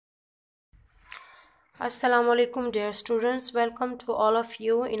Assalamu alaikum dear students, welcome to all of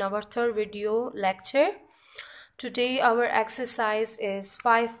you in our third video lecture. Today our exercise is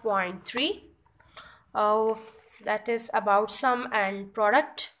 5.3. That is about sum and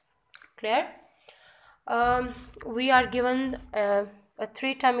product. Clear? We are given a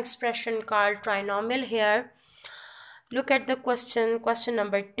three-term expression called trinomial here. Look at the question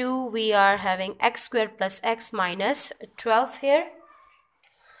number 2. We are having x squared plus x minus 12 here.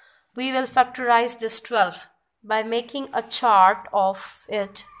 We will factorize this 12 by making a chart of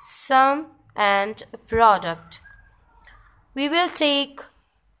its sum and product. We will take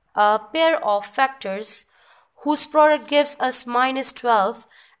a pair of factors whose product gives us minus 12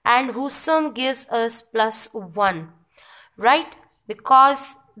 and whose sum gives us plus 1, right?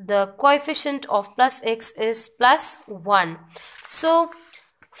 Because the coefficient of plus x is plus 1. So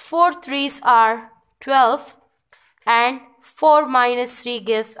 4 3s are 12 and 4 minus 3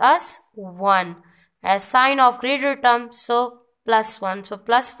 gives us 1. As sign of greater term, so plus 1. So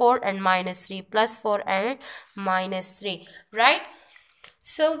plus 4 and minus 3, plus 4 and minus 3, right?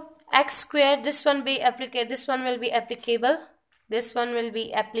 So x squared, this one will be applicable,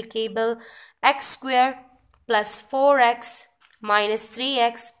 x squared plus 4x minus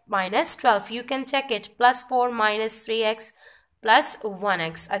 3x minus 12. You can check it, plus 4 minus 3x plus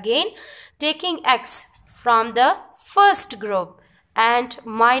 1x. Again, taking x from the first group and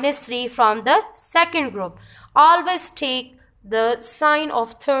minus 3 from the second group. Always take the sign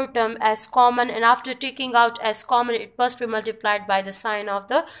of third term as common, and after taking out as common, it must be multiplied by the sign of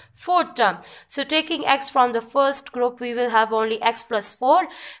the fourth term. So taking x from the first group, we will have only x plus 4,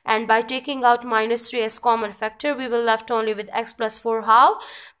 and by taking out minus 3 as common factor, we will left only with x plus 4. How?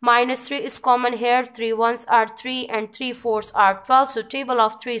 Minus 3 is common here, 3 1s are 3 and 3 4s are 12. So table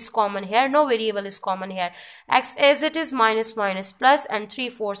of 3 is common here, no variable is common here. X as it is, minus minus plus, and 3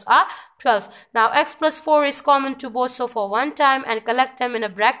 4s are 12. Now x plus 4 is common to both, so for one time and collect them in a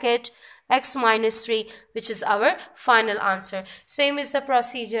bracket, x minus 3, which is our final answer. Same is the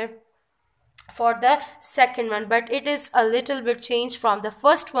procedure for the second one, but it is a little bit changed from the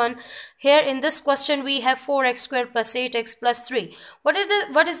first one. Here in this question we have 4x squared plus 8x plus 3. What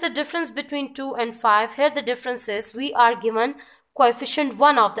is the difference between 2 and 5? Here the difference is we are given coefficient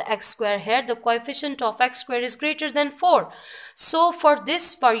 1 of the x square. Here the coefficient of x square is greater than 4. So for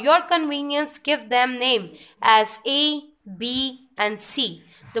this, for your convenience, give them name as a, b and c,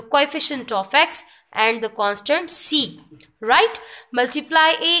 the coefficient of x and the constant c, right?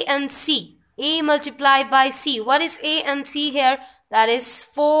 Multiply a and c. A multiplied by c. What is a and c here? That is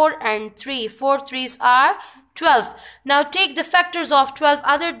 4 and 3. 4 3s are 12. Now take the factors of 12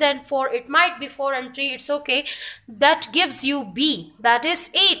 other than 4. It might be 4 and 3. It's okay. That gives you b. That is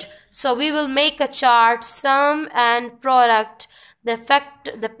 8. So we will make a chart, sum and product.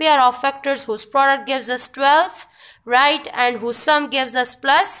 The pair of factors whose product gives us 12, right, and whose sum gives us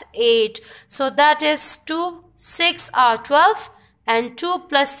plus 8. So that is 2 6 are 12. And 2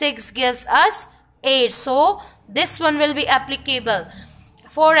 plus 6 gives us 8. So this one will be applicable.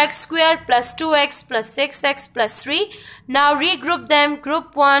 4x squared plus 2x plus 6x plus 3. Now regroup them,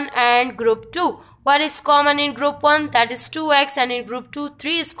 group 1 and group 2. What is common in group 1? That is 2x, and in group 2,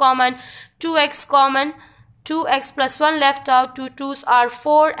 3 is common. 2x common. 2x plus 1 left out. 2 2s are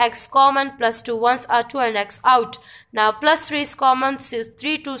 4. X common. Plus 2 1s are 2 and x out. Now plus 3 is common. So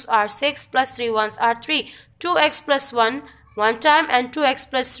 3 2s are 6. Plus 3 1s are 3. 2x plus 1 one time and 2x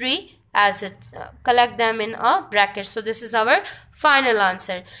plus 3 as it collect them in a bracket. So this is our final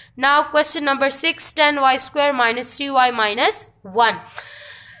answer. Now question number 6, 10y square minus 3y minus 1.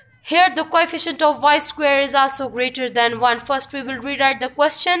 Here the coefficient of y square is also greater than 1. First we will rewrite the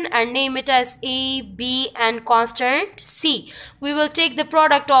question and name it as a, b and constant c. We will take the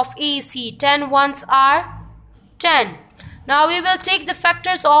product of a, c. 10 1s are 10. Now we will take the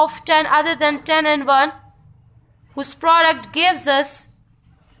factors of 10 other than 10 and 1, whose product gives us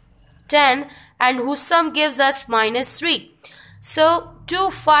 10 and whose sum gives us minus 3. So 2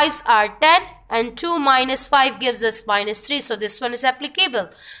 5s are 10 and 2 minus 5 gives us minus 3. So this one is applicable.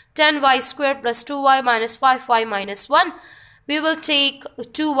 10y squared plus 2y minus 5y minus 1. We will take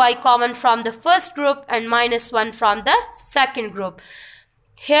 2y common from the first group and minus 1 from the second group.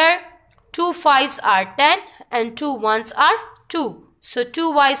 Here 2 5s are 10 and 2 1s are 2. So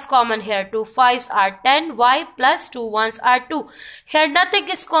 2y is common here. 2 5s are 10. Y plus 2 1s are 2. Here nothing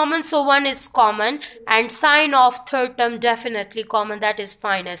is common, so 1 is common. And sign of third term definitely common, that is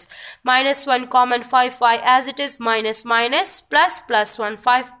minus. Minus 1 common, 5y as it is, minus minus plus plus 1.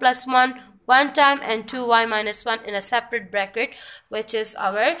 5 plus 1 one time and 2y minus 1 in a separate bracket, which is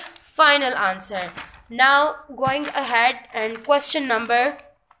our final answer. Now going ahead and question number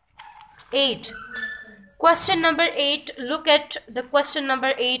 8. Question number 8. Look at the question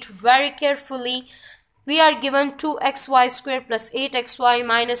number 8 very carefully. We are given 2xy square plus 8xy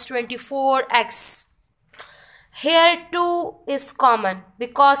minus 24x. Here 2 is common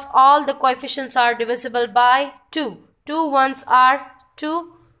because all the coefficients are divisible by 2. 2 ones are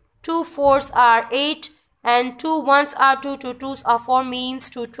 2, 2 fours are 8, and 2 ones are 2, 2 twos are 4,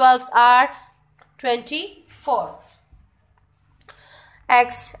 means 2 12s are 24.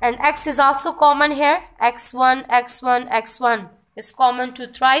 X, and x is also common here. x1, x1, x1 is common to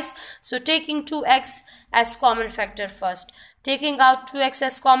thrice. So taking 2x as common factor first. Taking out 2x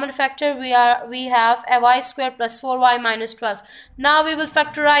as common factor, we have a y square plus 4y minus 12. Now we will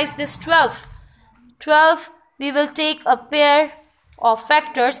factorize this 12. 12, we will take a pair of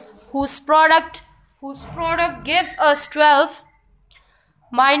factors whose product gives us 12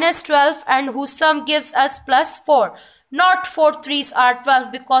 minus 12 and whose sum gives us plus 4. Not 4 3s are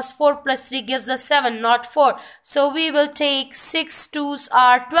 12 because 4 plus 3 gives us 7, not 4. So we will take 6 2s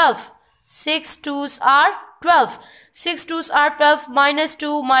are 12. 6 2s are 12. 6 2s are 12 minus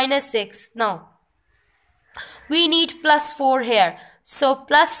 2 minus 6. Now we need plus 4 here. So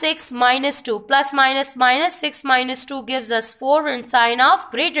plus 6 minus 2. Plus minus minus 6 minus 2 gives us 4 in sign of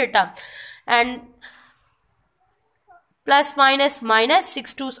greater term. And plus minus minus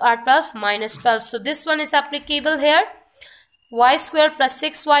 6 2s are 12 minus 12. So this one is applicable here. Y square plus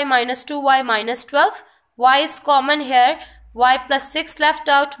 6y minus 2y minus 12. Y is common here. Y plus 6 left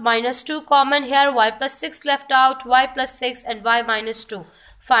out, minus 2 common here. Y plus 6 left out, y plus 6 and y minus 2.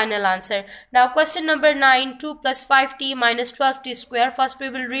 Final answer. Now question number 9. 2 plus 5t minus 12t square. First we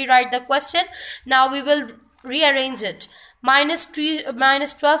will rewrite the question. Now we will rearrange it. Minus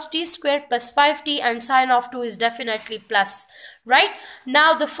 12t square plus 5t, and sign of 2 is definitely plus. Right?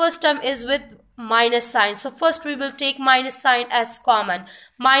 Now the first term is with minus sign. So first we will take minus sign as common.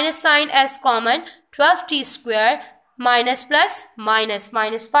 Minus sign as common. 12t square minus plus minus,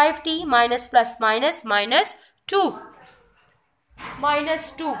 minus 5t minus plus minus minus 2.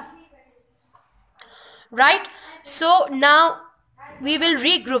 Minus 2. Right? So now we will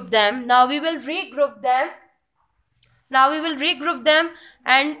regroup them.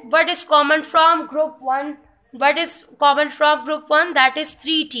 And what is common from group 1? What is common from group 1? That is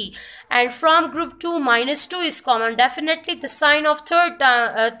 3t. And from group 2, minus 2 is common. Definitely the sign of third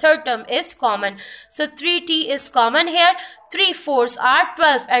term is common. So 3t is common here. 3 4s are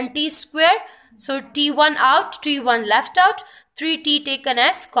 12 and t square. So t1 out, t1 left out. 3t taken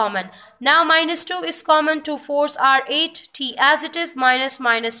as common. Now minus 2 is common. 2 4s are 8. T as it is, minus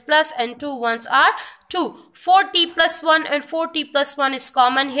minus plus, and 2 1s are 2. 4t plus 1 and 4t plus 1 is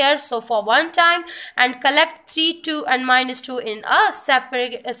common here. So for one time, and collect 3, 2 and minus 2 in a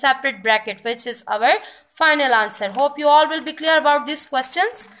separate bracket, which is our final answer. Hope you all will be clear about these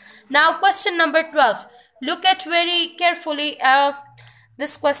questions. Now question number 12. Look at very carefully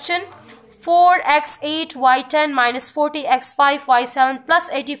this question. 4x8 y10 minus 40x5 y7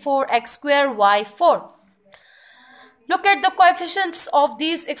 plus 84x square y4. Look at the coefficients of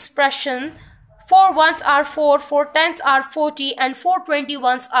these expression. 4 ones are 4, 4 tens are 40, and 4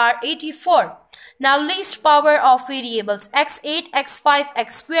 21s are 84. Now least power of variables. x8, x5,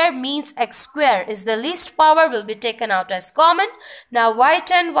 x square means x square is the least power, will be taken out as common. Now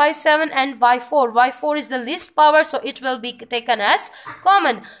y10, y7 and y4. y4 is the least power, so it will be taken as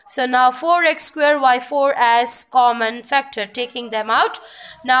common. So now 4x square y4 as common factor, taking them out.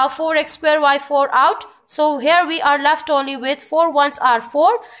 Now 4x square y4 out. So here we are left only with 4 ones are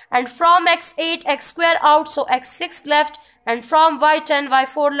 4, and from x8 x square out, so x6 left, and from y10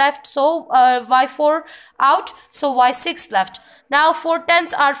 y4 left, so y4 out, so y6 left. Now 4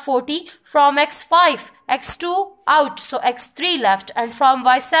 tens are 40, from x5 x2 out, so x3 left, and from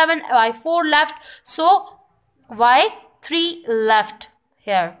y7 y4 left, so y3 left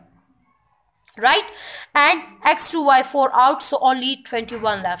here. Right? And x2 y4 out, so only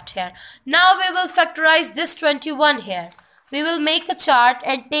 21 left here. Now we will factorize this 21 here. We will make a chart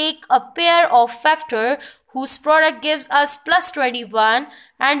and take a pair of factor whose product gives us plus 21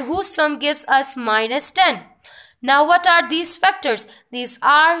 and whose sum gives us minus 10. Now what are these factors? These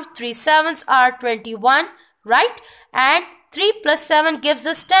are 3 7s are 21, right? And 3 plus 7 gives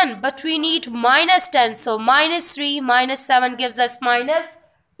us 10, but we need minus 10. So minus 3 minus 7 gives us minus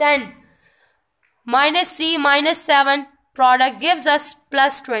 10. Minus 3 minus 7 product gives us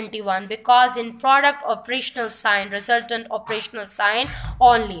plus 21, because in product operational sign, resultant operational sign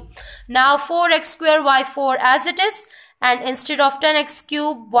only. Now 4x square y4 as it is, and instead of 10x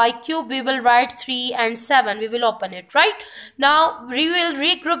cube y cube we will write 3 and 7. We will open it, right? Now we will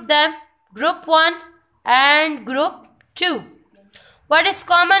regroup them, group 1 and group 2. What is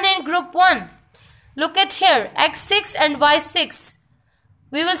common in group 1? Look at here, x6 and y6.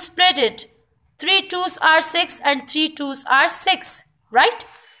 We will split it. 3 2s are 6 and 3 2s are 6, right?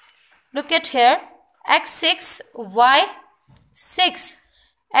 Look at here, x6, y6,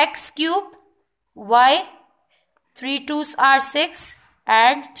 x cube, y, 3 2s are 6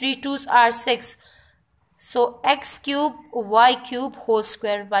 and 3 2s are 6. So x cube, y cube whole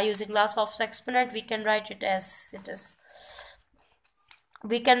square. By using last of exponent, we can write it as it is.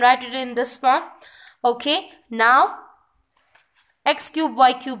 We can write it in this form. Okay, now x cube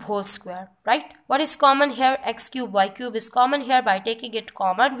y cube whole square, right? What is common here? X cube y cube is common here. By taking it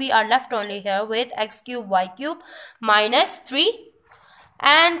common, we are left only here with x cube y cube minus 3,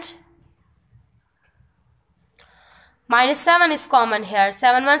 and minus 7 is common here.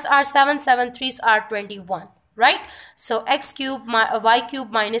 7 1s are 7, 7 3s are 21, right? So x cube y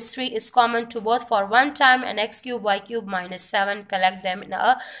cube minus 3 is common to both for one time, and x cube y cube minus 7, collect them in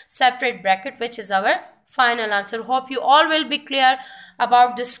a separate bracket, which is our final answer. Hope you all will be clear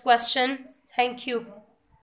about this question. Thank you.